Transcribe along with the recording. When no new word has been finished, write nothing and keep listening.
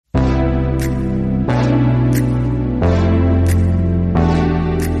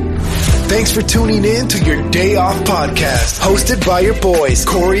Thanks for tuning in to your Day Off podcast, hosted by your boys,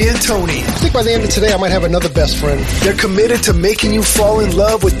 Corey and Tony. I think by the end of today, I might have another best friend. They're committed to making you fall in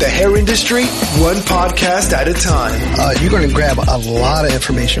love with the hair industry, one podcast at a time. You're going to grab a lot of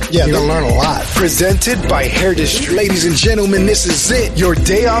information. Yeah, you're going to learn a lot. Presented by Hairndustry. Ladies and gentlemen, this is it. Your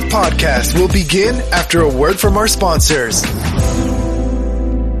Day Off podcast will begin after a word from our sponsors.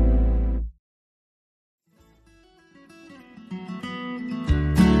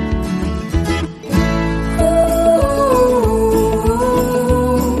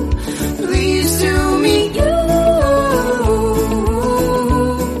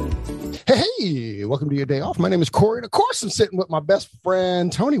 Welcome to your Day Off. My name is Corey, and of course, I'm sitting with my best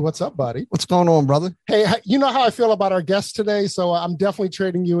friend, Tony. What's up, buddy? What's going on, brother? Hey, you know how I feel about our guests today, so I'm definitely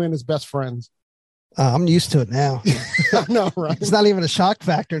trading you in as best friends. I'm used to it now. No, right? It's not even a shock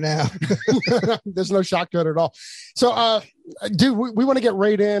factor now. There's no shock to it at all. So, dude, we want to get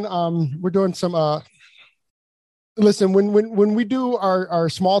right in. We're doing some... Listen, when we do our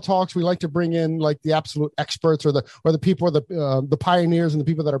small talks, we like to bring in like the absolute experts or the people, the pioneers and the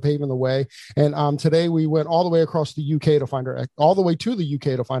people that are paving the way. And today we went all the way across the UK to find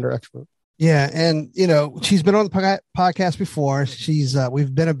our expert. Yeah, and you know she's been on the podcast before.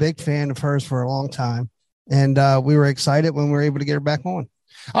 We've been a big fan of hers for a long time, and we were excited when we were able to get her back on.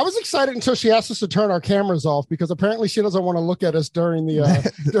 I was excited until she asked us to turn our cameras off because apparently she doesn't want to look at us during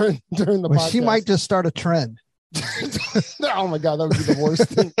the during the podcast. She might just start a trend. Oh my God, that would be the worst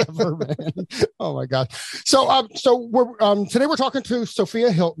thing ever, man. Oh my God. So we're today we're talking to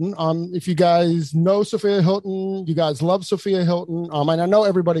Sophia Hilton. If you guys know Sophia Hilton, you guys love Sophia Hilton. And I know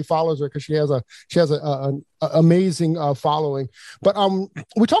everybody follows her because she has an amazing following. But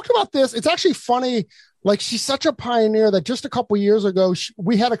we talked about this. It's actually funny. Like, she's such a pioneer that just a couple of years ago,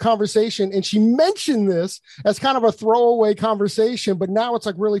 we had a conversation and she mentioned this as kind of a throwaway conversation, but now it's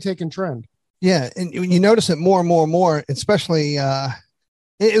like really taking trend. Yeah, and you notice it more and more and more, especially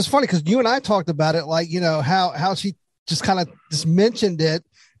it's funny because you and I talked about it, like, you know, how she just kind of just mentioned it,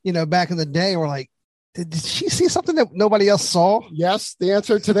 you know, back in the day. We're like, did she see something that nobody else saw? Yes, the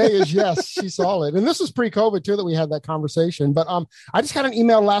answer today is yes, she saw it. And this was pre-COVID too that we had that conversation. But I just got an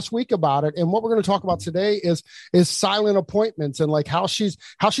email last week about it. And what we're going to talk about today is silent appointments and like how she's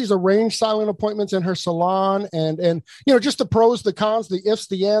arranged silent appointments in her salon and you know, just the pros, the cons, the ifs,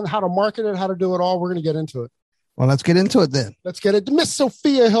 the end, how to market it, how to do it all. We're going to get into it. Well, let's get into it then. Let's get it. Miss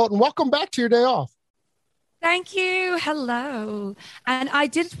Sophia Hilton, welcome back to your Day Off. Thank you. Hello. And I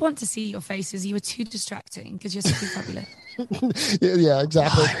did want to see your faces. You were too distracting because you're so fabulous. Yeah,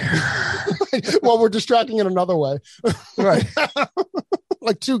 exactly. Well, we're distracting in another way. Right.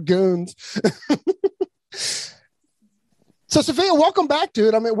 Like two goons. So, Sophia, welcome back,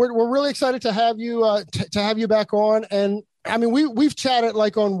 dude. I mean, we're really excited to have you to have you back on. And I mean, we've chatted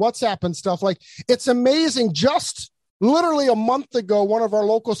like on WhatsApp and stuff. Like, it's amazing. Just literally a month ago, one of our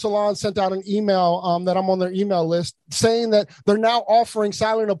local salons sent out an email that I'm on their email list saying that they're now offering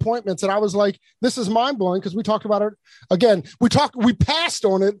silent appointments. And I was like, this is mind blowing because we talked about it again. We passed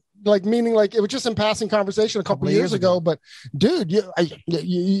on it, like meaning like it was just in passing conversation a couple of years ago. But dude,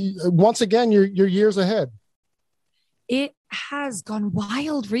 you once again, you're years ahead. It has gone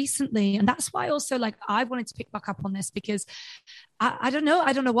wild recently. And that's why also like I wanted to pick back up on this because I don't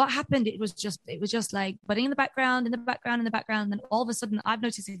know what happened. It was just like budding in the background. And then all of a sudden I've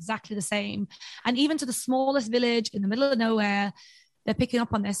noticed exactly the same. And even to the smallest village in the middle of nowhere, they're picking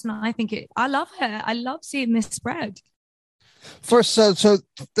up on this. And I think I love her. I love seeing this spread. First, so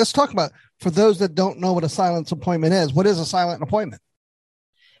let's talk about, for those that don't know what a silent appointment is, what is a silent appointment?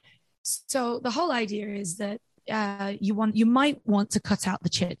 So the whole idea is that you might want to cut out the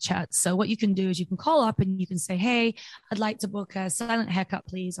chit chat. So what you can do is you can call up and you can say, hey, I'd like to book a silent haircut,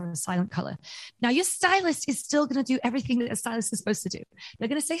 please, or a silent color. Now your stylist is still going to do everything that a stylist is supposed to do. They're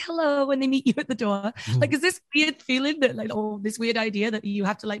going to say hello when they meet you at the door. Like, is this weird feeling that like, oh, this weird idea that you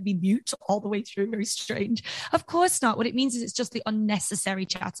have to like be mute all the way through? Very strange. Of course not. What it means is it's just the unnecessary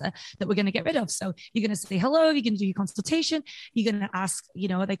chatter that we're going to get rid of. So you're going to say hello, you're going to do your consultation, you're going to ask, you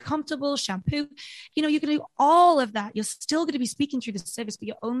know, are they comfortable, shampoo, you know, you're going to do all of that. You're still going to be speaking through the service, but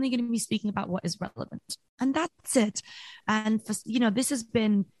you're only going to be speaking about what is relevant. And that's it. And for, you know, this has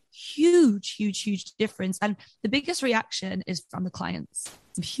been huge difference. And the biggest reaction is from the clients,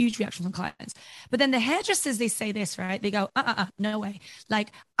 some huge reaction from clients. But then the hairdressers, they say this, right? They go, no way.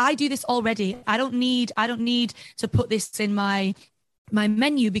 Like, I do this already. I don't need to put this in my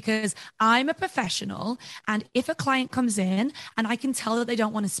menu because I'm a professional. And if a client comes in and I can tell that they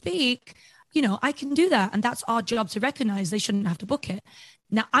don't want to speak, you know, I can do that. And that's our job to recognize. They shouldn't have to book it.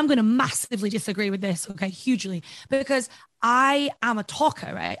 Now, I'm going to massively disagree with this, okay, hugely, because I am a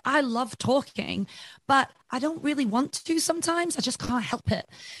talker, right? I love talking, but I don't really want to sometimes. I just can't help it.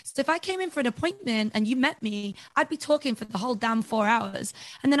 So if I came in for an appointment and you met me, I'd be talking for the whole damn 4 hours.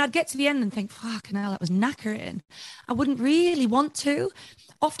 And then I'd get to the end and think, fucking hell, that was knackering. I wouldn't really want to.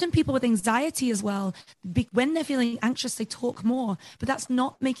 Often people with anxiety as well, when they're feeling anxious, they talk more, but that's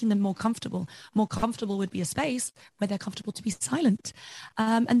not making them more comfortable. More comfortable would be a space where they're comfortable to be silent.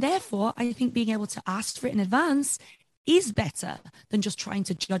 And therefore, I think being able to ask for it in advance is better than just trying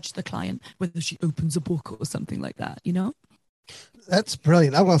to judge the client, whether she opens a book or something like that, you know? That's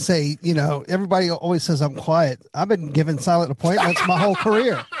brilliant. I'm going to say, everybody always says I'm quiet. I've been giving silent appointments my whole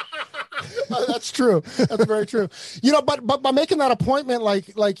career. That's true. That's very true. But by making that appointment,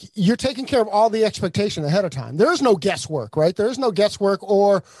 like you're taking care of all the expectation ahead of time. There is no guesswork, right? There is no guesswork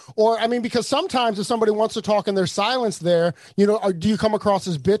or I mean, because sometimes if somebody wants to talk and there's silence there, do you come across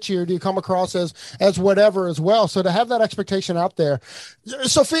as bitchy or do you come across as whatever as well? So to have that expectation out there,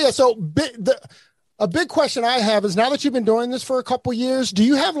 Sophia, a big question I have is, now that you've been doing this for a couple years, do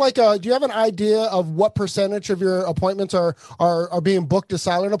you have an idea of what percentage of your appointments are being booked as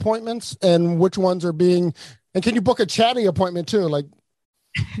silent appointments and which ones are and can you book a chatty appointment too? Like,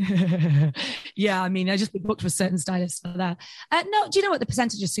 yeah, I mean, I just booked with certain stylists for that. No, do you know what? The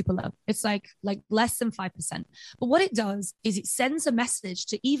percentage is super low. It's like less than 5%. But what it does is it sends a message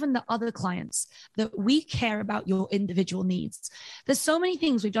to even the other clients that we care about your individual needs. There's so many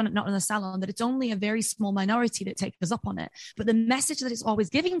things we've done at Not in the Salon that it's only a very small minority that take us up on it. But the message that it's always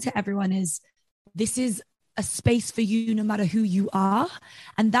giving to everyone is, this is a space for you no matter who you are.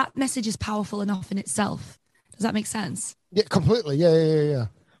 And that message is powerful enough in itself. Does that make sense? Yeah, completely. Yeah.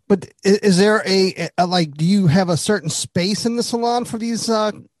 But is there do you have a certain space in the salon for these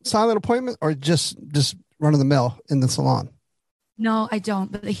silent appointments, or just run of the mill in the salon? No, I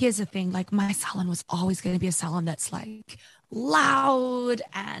don't. But here's the thing, like, my salon was always going to be a salon that's like loud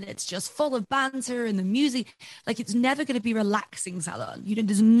and it's just full of banter and the music. Like, it's never going to be relaxing salon.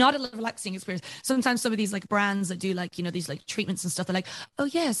 There's not a relaxing experience. Sometimes some of these like brands that do like, these like treatments and stuff, they're like, oh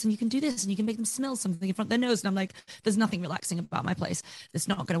yes, and you can do this and you can make them smell something in front of their nose. And I'm like, there's nothing relaxing about my place. It's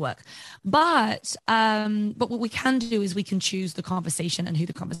not going to work. But what we can do is we can choose the conversation and who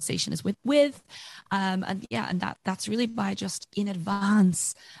the conversation is with. And that's really by just in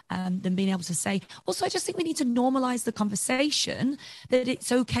advance, than being able to say. Also, I just think we need to normalize the conversation, that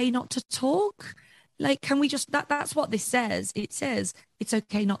it's okay not to talk. Like, can we just, that's what this says. It says it's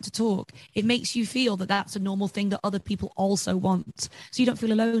okay not to talk. It makes you feel that that's a normal thing that other people also want. So you don't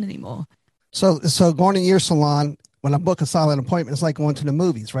feel alone anymore. So going to your salon, when I book a silent appointment, it's like going to the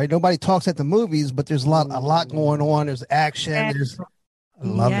movies, right? Nobody talks at the movies, but there's a lot going on. There's action. I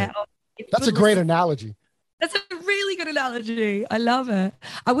love it. That's a great analogy. That's a really good analogy. I love it.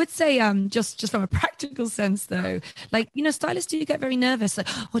 I would say, just from a practical sense though, like, stylists do get very nervous. Like,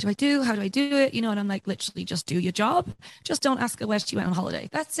 what do I do? How do I do it? And I'm like, literally just do your job. Just don't ask her where she went on holiday.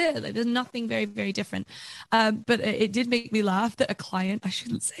 That's it. Like, there's nothing very, very different. But it did make me laugh that a client, I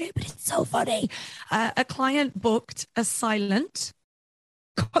shouldn't say it, but it's so funny. A client booked a silent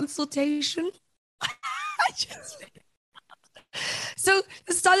consultation. So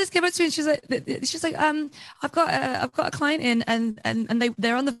the stylist came up to me and she's like, I've got a client in and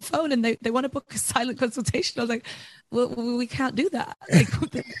they're on the phone and they want to book a silent consultation. I was like, well, we can't do that. Like,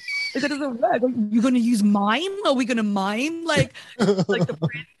 that doesn't work. You're going to use mime? Are we going to mime like the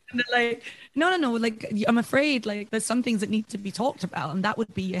print? And they're like, no. Like, I'm afraid like there's some things that need to be talked about, and that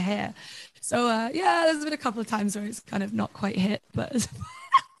would be your hair. So there's been a couple of times where it's kind of not quite hit, but.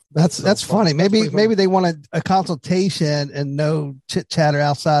 That's funny. Maybe they want a consultation and no chit chatter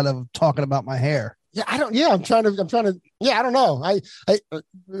outside of talking about my hair. Yeah, I'm trying to. Yeah, I don't know.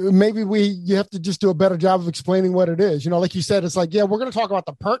 Maybe you have to just do a better job of explaining what it is. Like you said, it's like, yeah, we're going to talk about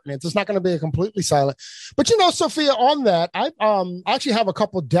the pertinence. It's not going to be a completely silent. But Sophia, on that, I actually have a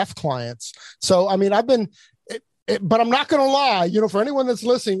couple of deaf clients. So I mean, I've been. But I'm not going to lie, for anyone that's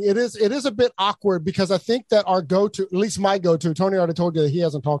listening, it is a bit awkward, because I think that our go-to, at least my go-to, Tony already told you that he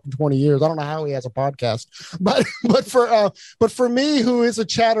hasn't talked in 20 years. I don't know how he has a podcast, but for me, who is a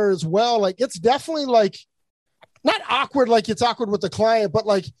chatter as well, like, it's definitely like not awkward, like it's awkward with the client, but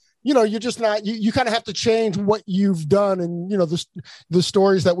like, you're just not, you kind of have to change what you've done and, the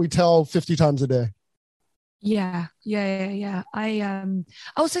stories that we tell 50 times a day. Yeah. Yeah. I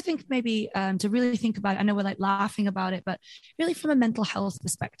also think maybe to really think about it, I know we're like laughing about it, but really from a mental health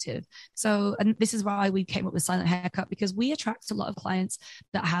perspective. So, and this is why we came up with Silent Haircut, because we attract a lot of clients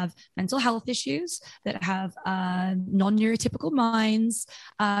that have mental health issues, that have non-neurotypical minds.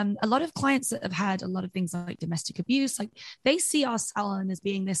 A lot of clients that have had a lot of things like domestic abuse, like they see our salon as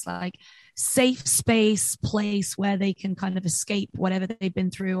being this like safe space place where they can kind of escape whatever they've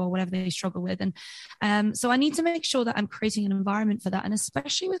been through or whatever they struggle with. And so I need to make sure that I'm creating an environment for that. And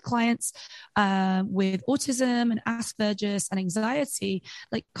especially with clients with autism and Asperger's and anxiety,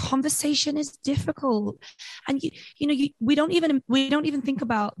 like conversation is difficult. And we don't even think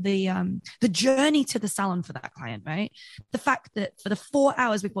about the journey to the salon for that client, right? The fact that for the 4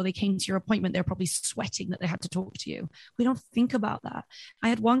 hours before they came to your appointment, they're probably sweating that they had to talk to you. We don't think about that. I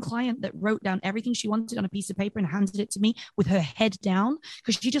had one client that wrote down everything she wanted on a piece of paper and handed it to me with her head down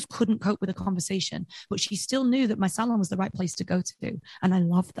because she just couldn't cope with a conversation, but she still knew that my salon was the right place to go to. And I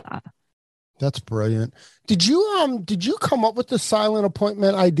love that. That's brilliant. Did you come up with the silent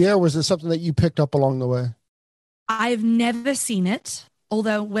appointment idea, or was it something that you picked up along the way? I've never seen it.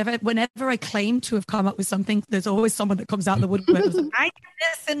 Although whenever I claim to have come up with something, there's always someone that comes out of the woodwork and says, I did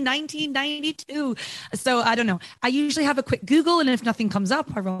this in 1992. So I don't know. I usually have a quick Google, and if nothing comes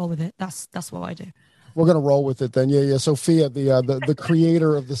up, I roll with it. That's what I do. We're gonna roll with it then. Yeah. Sophia, the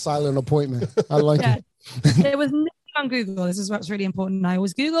creator of the silent appointment. I like it. There was nothing on Google. This is what's really important. I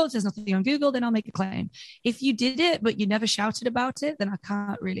always Google. If there's nothing on Google, then I'll make a claim. If you did it, but you never shouted about it, then I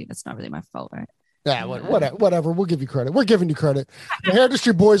can't really. That's not really my fault, right? Yeah, whatever. We'll give you credit. We're giving you credit. The hair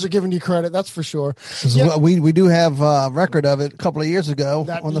industry boys are giving you credit. That's for sure. Yeah. We do have a record of it a couple of years ago.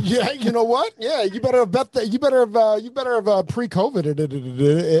 Yeah, you know what? Yeah, you better have bet that. You better have pre-COVID it.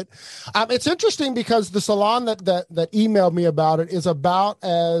 It's interesting because the salon that emailed me about it is about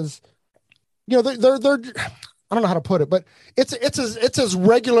as, they're I don't know how to put it, but it's as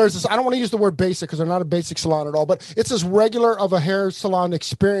regular as this. I don't want to use the word basic because they're not a basic salon at all, but it's as regular of a hair salon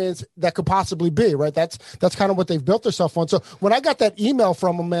experience that could possibly be, right? That's kind of what they've built themselves on. So when I got that email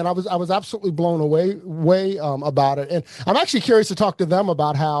from them, man, I was absolutely blown away about it. And I'm actually curious to talk to them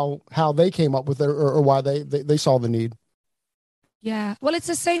about how they came up with it or why they saw the need. Yeah, well, it's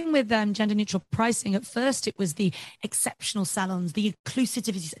the same with gender neutral pricing. At first, it was the exceptional salons, the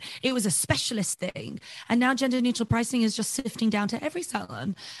inclusivity. It was a specialist thing. And now gender neutral pricing is just sifting down to every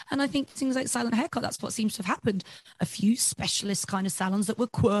salon. And I think things like Silent Haircut, that's what seems to have happened. A few specialist kind of salons that were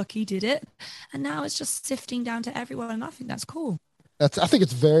quirky did it. And now it's just sifting down to everyone. And I think that's cool. I think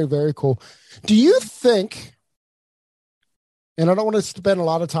it's very, very cool. Do you think... And I don't want to spend a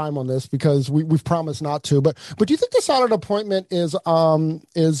lot of time on this because we've promised not to. But do you think the silent appointment is COVID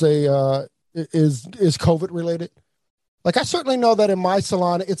related? Like, I certainly know that in my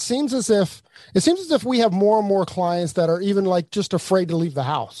salon, it seems as if we have more and more clients that are even like just afraid to leave the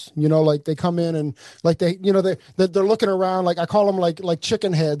house. Like they come in and like they're looking around, like I call them like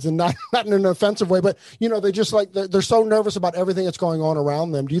chicken heads, and not in an offensive way, but they just like they're so nervous about everything that's going on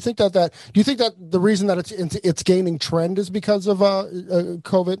around them. Do you think that the reason that it's gaining trend is because of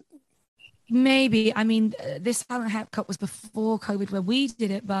COVID? Maybe. I mean, this silent haircut was before COVID where we did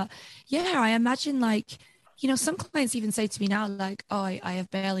it, but yeah, I imagine like. Some clients even say to me now, like, oh, I have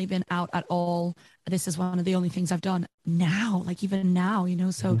barely been out at all. This is one of the only things I've done now, like even now,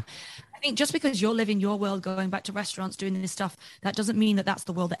 So I think just because you're living your world, going back to restaurants, doing this stuff, that doesn't mean that that's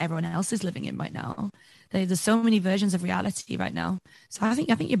the world that everyone else is living in right now. There's so many versions of reality right now. So I think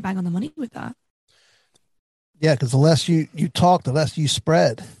you're bang on the money with that. Yeah, because the less you talk, the less you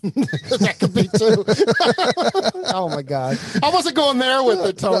spread. That could be too. Oh my God, I wasn't going there with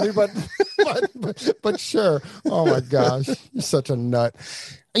it, Tony, but sure. Oh my gosh, you're such a nut.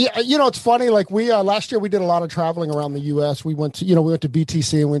 Yeah, it's funny. Like we last year we did a lot of traveling around the U.S. We went to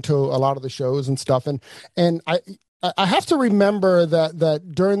BTC and went to a lot of the shows and stuff, and I have to remember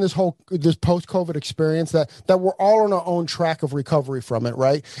that during this post-COVID experience that we're all on our own track of recovery from it,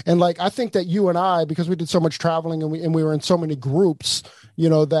 right? And like I think that you and I, because we did so much traveling and we were in so many groups,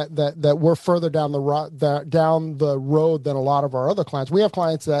 that we're further down the road than a lot of our other clients. We have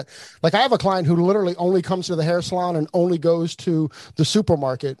clients that, like I have a client who literally only comes to the hair salon and only goes to the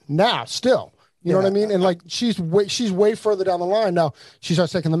supermarket now still. You know what I mean? And like she's way further down the line now. She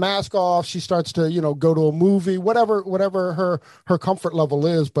starts taking the mask off. She starts to go to a movie, whatever her comfort level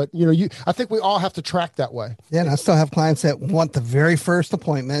is. But I think we all have to track that way. Yeah, and I still have clients that want the very first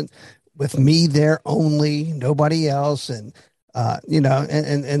appointment with me there only, nobody else, and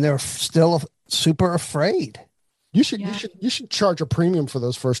and they're still super afraid. You should charge a premium for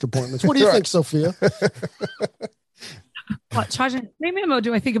those first appointments. What do you think, Sophia? What, charging a premium, or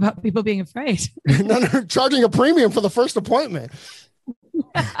do I think about people being afraid? No, charging a premium for the first appointment.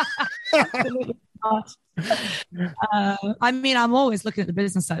 I mean, I'm always looking at the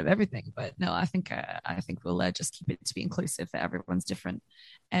business side of everything, but no, I think we'll just keep it to be inclusive for everyone's different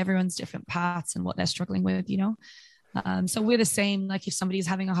paths and what they're struggling with, you know. So we're the same. Like if somebody's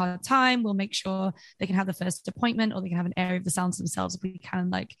having a hard time, we'll make sure they can have the first appointment, or they can have an area of the salon themselves if we can.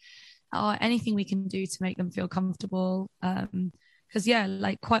 Like, anything we can do to make them feel comfortable. Because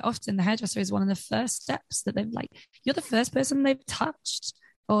like quite often the hairdresser is one of the first steps that they've you're the first person they've touched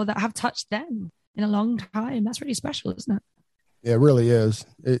or that have touched them in a long time. That's really special, isn't it? Yeah, it really is.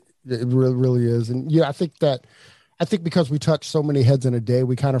 It really, really is. And yeah, I think because we touch so many heads in a day,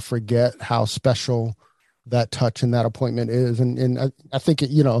 we kind of forget how special that touch and that appointment is. And I think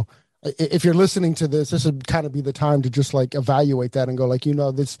if you're listening to this would kind of be the time to just evaluate that and go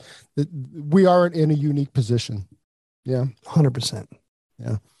we are in a unique position. Yeah. 100%.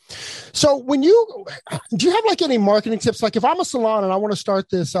 Yeah. So do you have any marketing tips? Like if I'm a salon and I want to start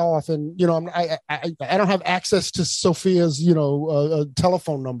this off and, I don't have access to Sophia's,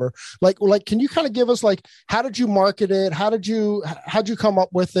 telephone number, can you kind of give us how did you market it? How'd you come up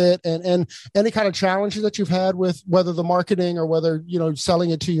with it? And any kind of challenges that you've had with whether the marketing or whether, selling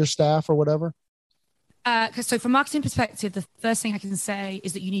it to your staff or whatever? So from marketing perspective, the first thing I can say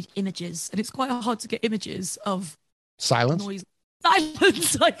is that you need images, and it's quite hard to get images of silence. Noise.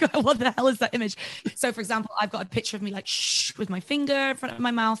 Silence. What the hell is that image? So for example, I've got a picture of me shh with my finger in front of my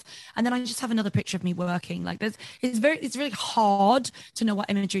mouth, and then I just have another picture of me working. It's really hard to know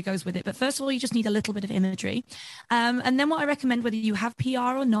what imagery goes with it. But first of all, you just need a little bit of imagery. And then what I recommend, whether you have PR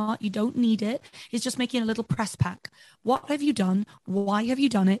or not, you don't need it, is just making a little press pack. What have you done? Why have you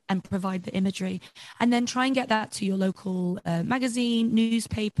done it? And provide the imagery. And then try and get that to your local magazine,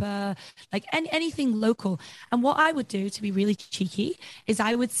 newspaper, anything local. And what I would do, to be really cheeky, is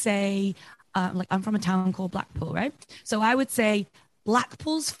I would say, I'm from a town called Blackpool, right? So I would say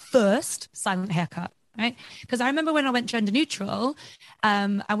Blackpool's first silent haircut, right? Because I remember when I went gender neutral,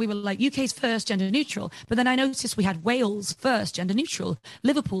 and we were UK's first gender neutral, but then I noticed we had Wales first gender neutral,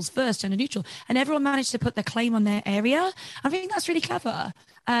 Liverpool's first gender neutral, and everyone managed to put their claim on their area. I think that's really clever,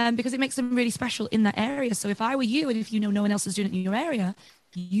 because it makes them really special in that area. So if I were you, and if no one else is doing it in your area,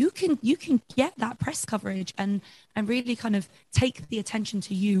 you can get that press coverage and really kind of take the attention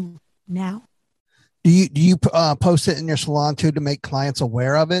to you now. Do you post it in your salon too to make clients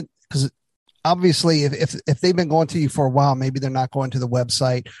aware of it? Because obviously, if they've been going to you for a while, maybe they're not going to the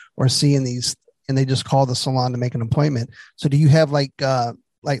website or seeing these, and they just call the salon to make an appointment. So do you have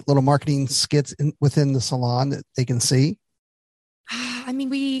little marketing skits within the salon that they can see? I mean,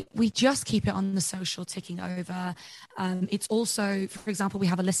 we just keep it on the social ticking over. It's also, for example, we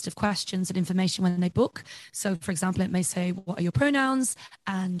have a list of questions and information when they book. So, for example, it may say, what are your pronouns?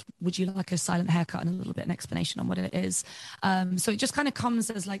 And would you like a silent haircut? And a little bit an explanation on what it is. So it just kind of comes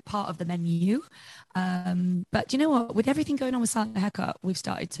as part of the menu. But you know what? With everything going on with silent haircut, we've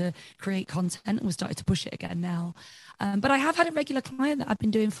started to create content and we've started to push it again now. But I have had a regular client that I've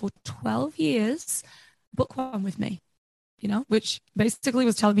been doing for 12 years book one with me. Which basically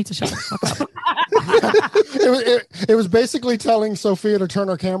was telling me to shut the fuck up. it was basically telling Sophia to turn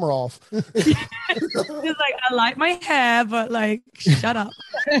her camera off. It was I like my hair, but shut up.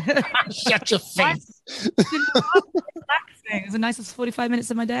 Shut your face. Relaxing. It's the nicest 45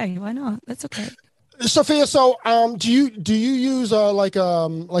 minutes of my day. Why not? That's okay. Sophia, so do you use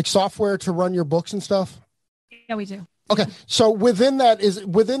software to run your books and stuff? Yeah, we do. Okay, so within that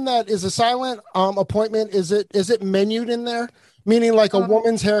is a silent appointment. Is it menued in there? Meaning a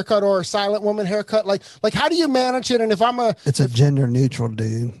woman's haircut or a silent woman haircut? Like how do you manage it? And if it's a gender neutral,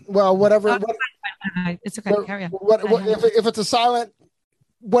 dude. Well, whatever. It's okay. Carry on. If it's a silent,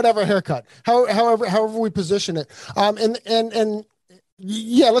 whatever haircut, however we position it. And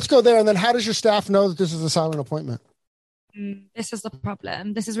yeah, let's go there. And then how does your staff know that this is a silent appointment? This is the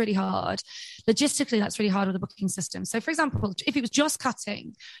problem. This is really hard. Logistically, that's really hard with the booking system. So, for example, if it was just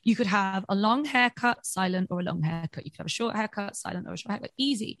cutting, you could have a long haircut, silent, or a long haircut. You could have a short haircut, silent, or a short haircut.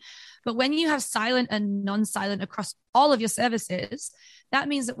 Easy. But when you have silent and non-silent across all of your services, that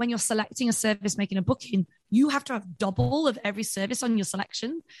means that when you're selecting a service, making a booking, you have to have double of every service on your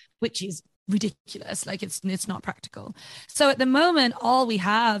selection, which is ridiculous. It's not practical. So at the moment, all we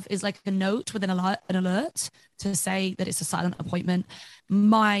have is a note with an alert to say that it's a silent appointment.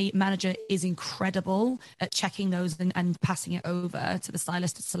 My manager is incredible at checking those and passing it over to the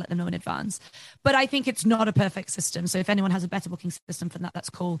stylist to let them know in advance. But I think it's not a perfect system. So if anyone has a better booking system for that, that's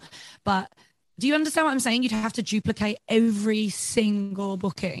cool. But do you understand what I'm saying? You'd have to duplicate every single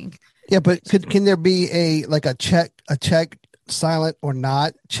booking. Yeah, but can there be a check silent or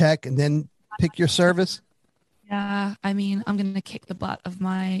not, check, and then pick your service? Yeah, I mean, I'm going to kick the butt of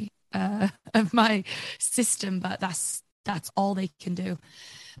my system, but that's all they can do.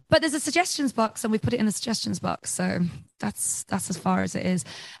 But there's a suggestions box, and we put it in the suggestions box, so that's as far as it is.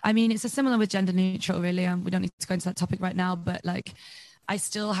 I mean, it's similar with gender neutral, really. We don't need to go into that topic right now, but like, I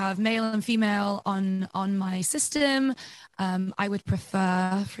still have male and female on my system. I would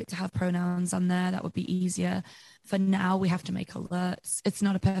prefer for it to have pronouns on there. That would be easier. For now, we have to make alerts. It's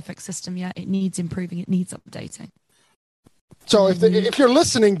not a perfect system yet. It needs improving. It needs updating. So if you're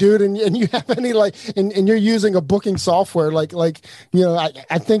listening, dude, and you have any and you're using a booking software, I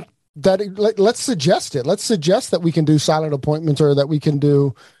think that let's suggest it. Let's suggest that we can do silent appointments, or that we can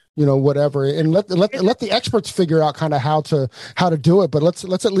do, whatever, and let the experts figure out kind of how to do it. But let's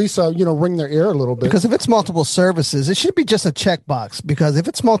at least ring their ear a little bit. Because if it's multiple services, it should be just a checkbox. Because if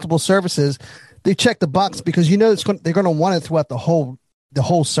it's multiple services, they check the box because they're going to want it throughout the whole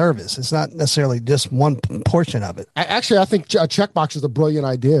service. It's not necessarily just one portion of it. I think a checkbox is a brilliant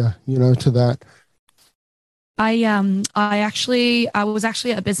idea, to that. I was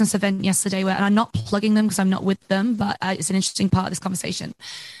actually at a business event yesterday and I'm not plugging them because I'm not with them, but it's an interesting part of this conversation.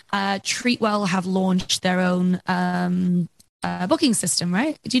 Treatwell have launched their own booking system,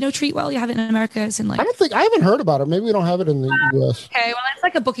 right? Do you know Treatwell? You have it in America. It's in I haven't heard about it. Maybe we don't have it in the US. Okay, well, it's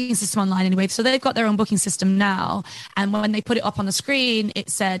like a booking system online anyway. So they've got their own booking system now. And when they put it up on the screen,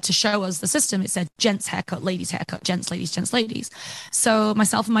 it said, to show us the system, it said gents haircut, ladies haircut, gents, ladies, gents, ladies. So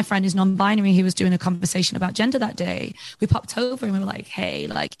myself and my friend who's non-binary, he was doing a conversation about gender that day. We popped over and we were like, hey,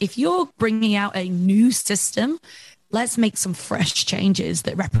 if you're bringing out a new system, let's make some fresh changes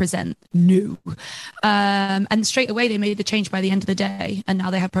that represent new. And straight away, they made the change by the end of the day. And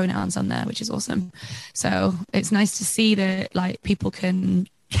now they have pronouns on there, which is awesome. So it's nice to see that people can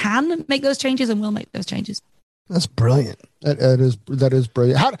make those changes and will make those changes. That's brilliant. That is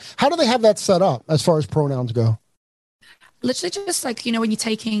brilliant. How do they have that set up as far as pronouns go? Literally just when you're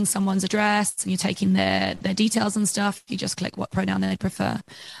taking someone's address and you're taking their details and stuff, you just click what pronoun they prefer.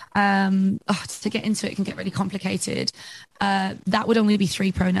 To get into it can get really complicated. That would only be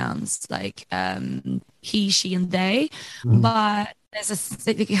 3 pronouns, he, she, and they. Mm-hmm. But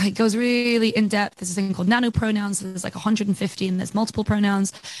it goes really in depth. There's a thing called nano pronouns. So there's 150 and there's multiple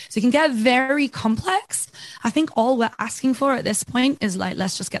pronouns. So it can get very complex. I think all we're asking for at this point is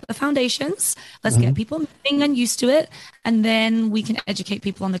let's just get the foundations. Let's get people moving and used to it. And then we can educate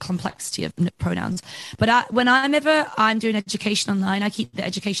people on the complexity of pronouns. But when I'm doing education online, I keep the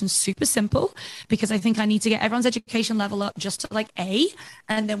education super simple because I think I need to get everyone's education level up just to A,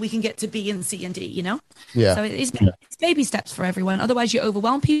 and then we can get to B and C and D, Yeah. So it's baby steps for everyone. Otherwise, you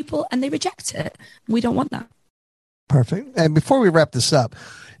overwhelm people and they reject it. We don't want that. Perfect. And before we wrap this up,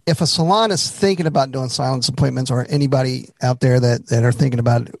 if a salon is thinking about doing silence appointments, or anybody out there that are thinking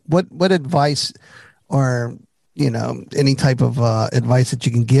about it, what advice or any type of advice that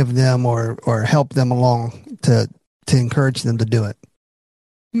you can give them or help them along to encourage them to do it?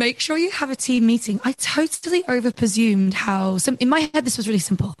 Make sure you have a team meeting. I totally over-presumed in my head, this was really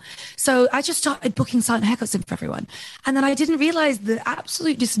simple. So I just started booking silent haircuts in for everyone. And then I didn't realize the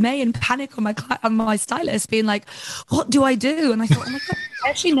absolute dismay and panic on my stylist being like, what do I do? And I thought, oh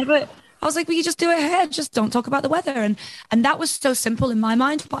my God, I was like, well, you just do it here. Just don't talk about the weather. And that was so simple in my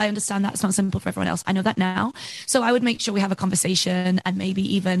mind, but I understand that's not simple for everyone else. I know that now. So I would make sure we have a conversation and maybe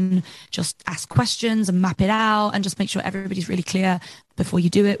even just ask questions and map it out and just make sure everybody's really clear before you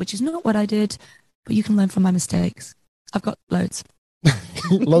do it, which is not what I did, but you can learn from my mistakes. I've got loads.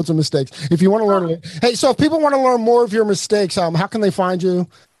 Loads of mistakes. If you want to learn, hey, so if people want to learn more of your mistakes, how can they find you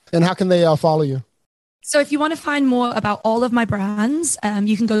and how can they follow you? So if you want to find more about all of my brands,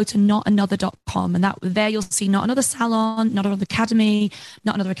 you can go to notanother.com, and there you'll see Not Another Salon, Not Another Academy,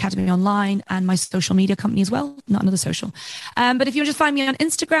 Not Another Academy Online, and my social media company as well, Not Another Social. But if you just find me on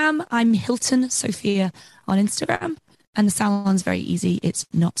Instagram, I'm Hilton Sophia on Instagram, and the salon's very easy. It's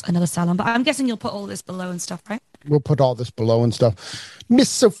Not Another Salon, but I'm guessing you'll put all this below and stuff, right? We'll put all this below and stuff. Miss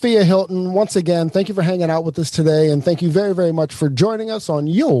Sophia Hilton, once again, thank you for hanging out with us today, and thank you very, very much for joining us on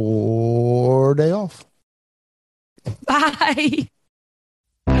your day off. Bye.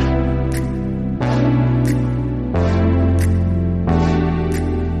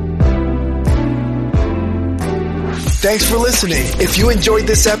 Thanks for listening. If you enjoyed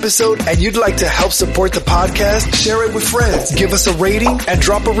this episode and you'd like to help support the podcast, share it with friends, give us a rating, and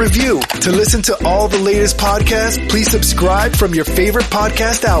drop a review. To listen to all the latest podcasts, please subscribe from your favorite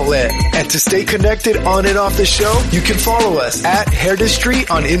podcast outlet. And to stay connected on and off the show, you can follow us at Hairdustry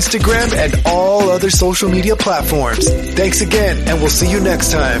on Instagram and all other social media platforms. Thanks again, and we'll see you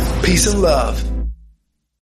next time. Peace and love.